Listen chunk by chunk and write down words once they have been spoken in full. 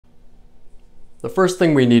The first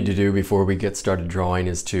thing we need to do before we get started drawing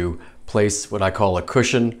is to place what I call a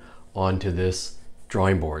cushion onto this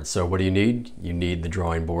drawing board. So what do you need? You need the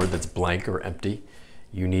drawing board that's blank or empty.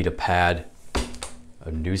 You need a pad, a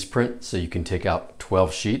newsprint, so you can take out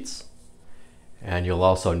 12 sheets. And you'll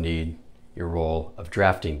also need your roll of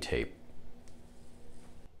drafting tape.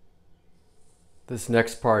 This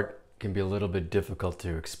next part can be a little bit difficult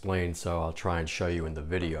to explain, so I'll try and show you in the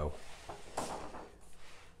video.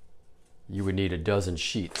 You would need a dozen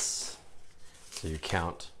sheets, so you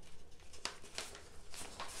count.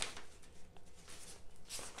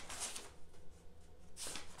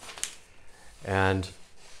 And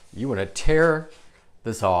you want to tear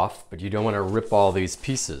this off, but you don't want to rip all these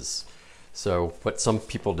pieces. So what some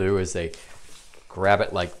people do is they grab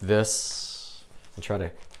it like this and try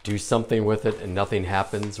to do something with it and nothing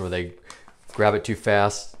happens, or they grab it too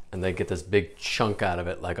fast and they get this big chunk out of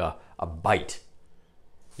it like a bite.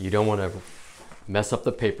 You don't want to mess up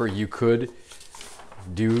the paper. You could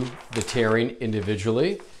do the tearing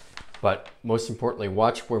individually, but most importantly,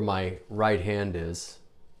 watch where my right hand is.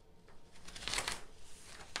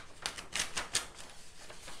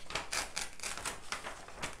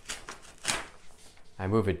 I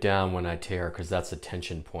move it down when I tear because that's a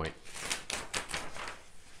tension point.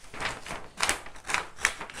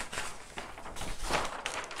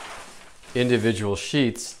 Individual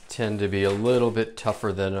sheets tend to be a little bit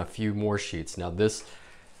tougher than a few more sheets. Now this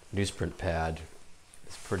newsprint pad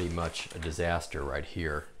is pretty much a disaster right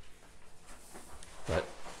here. But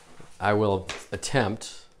I will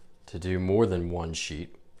attempt to do more than one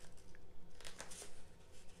sheet.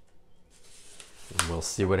 And we'll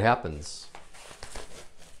see what happens.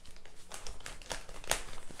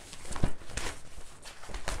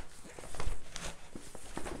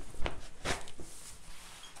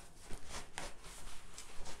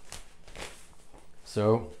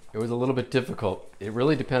 So it was a little bit difficult. It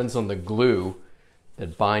really depends on the glue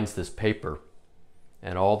that binds this paper,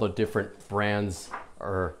 and all the different brands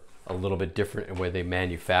are a little bit different in the way they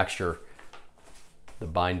manufacture the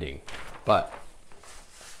binding. But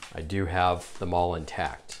I do have them all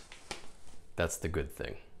intact. That's the good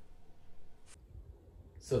thing.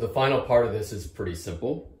 So the final part of this is pretty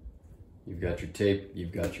simple. You've got your tape,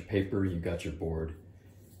 you've got your paper, you've got your board.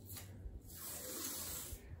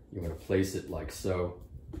 You want to place it like so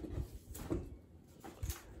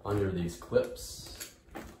under these clips.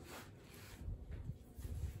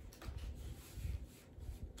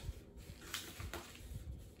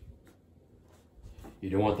 You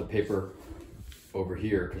don't want the paper over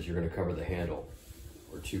here because you're going to cover the handle,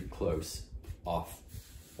 or too close off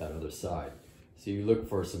that other side. So you look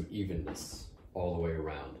for some evenness all the way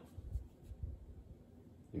around.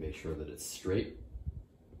 You make sure that it's straight.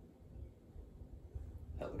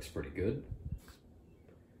 That looks pretty good.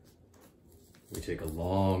 We take a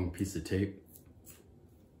long piece of tape.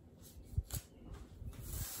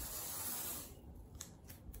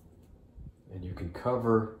 And you can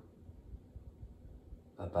cover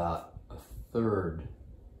about a third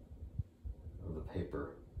of the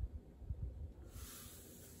paper,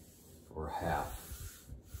 or half.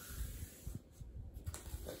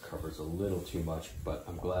 Covers a little too much, but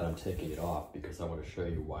I'm glad I'm taking it off because I want to show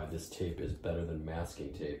you why this tape is better than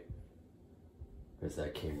masking tape, because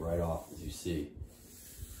that came right off, as you see.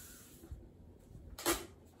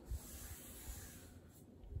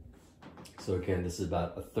 So again, this is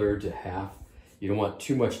about a third to half. You don't want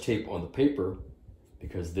too much tape on the paper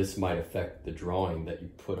because this might affect the drawing that you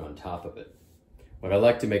put on top of it. What I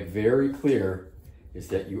like to make very clear is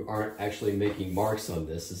that you aren't actually making marks on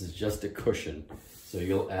this. This is just a cushion. So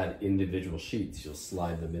you'll add individual sheets, you'll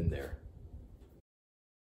slide them in there.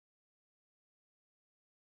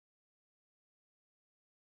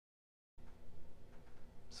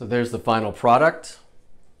 So there's the final product.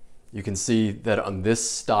 You can see that on this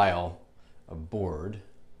style of board,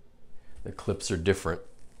 the clips are different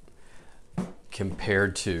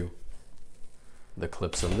compared to the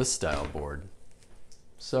clips on this style board.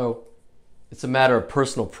 So it's a matter of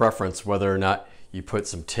personal preference whether or not you put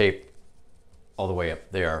some tape all the way up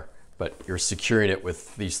there, but you're securing it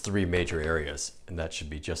with these three major areas, and that should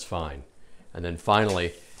be just fine. And then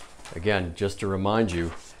finally, again, just to remind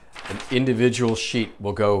you, an individual sheet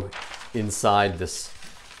will go inside this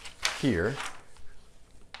here,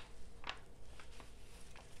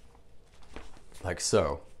 like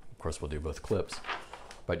so. Of course, we'll do both clips,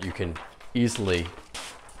 but you can easily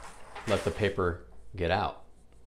let the paper get out.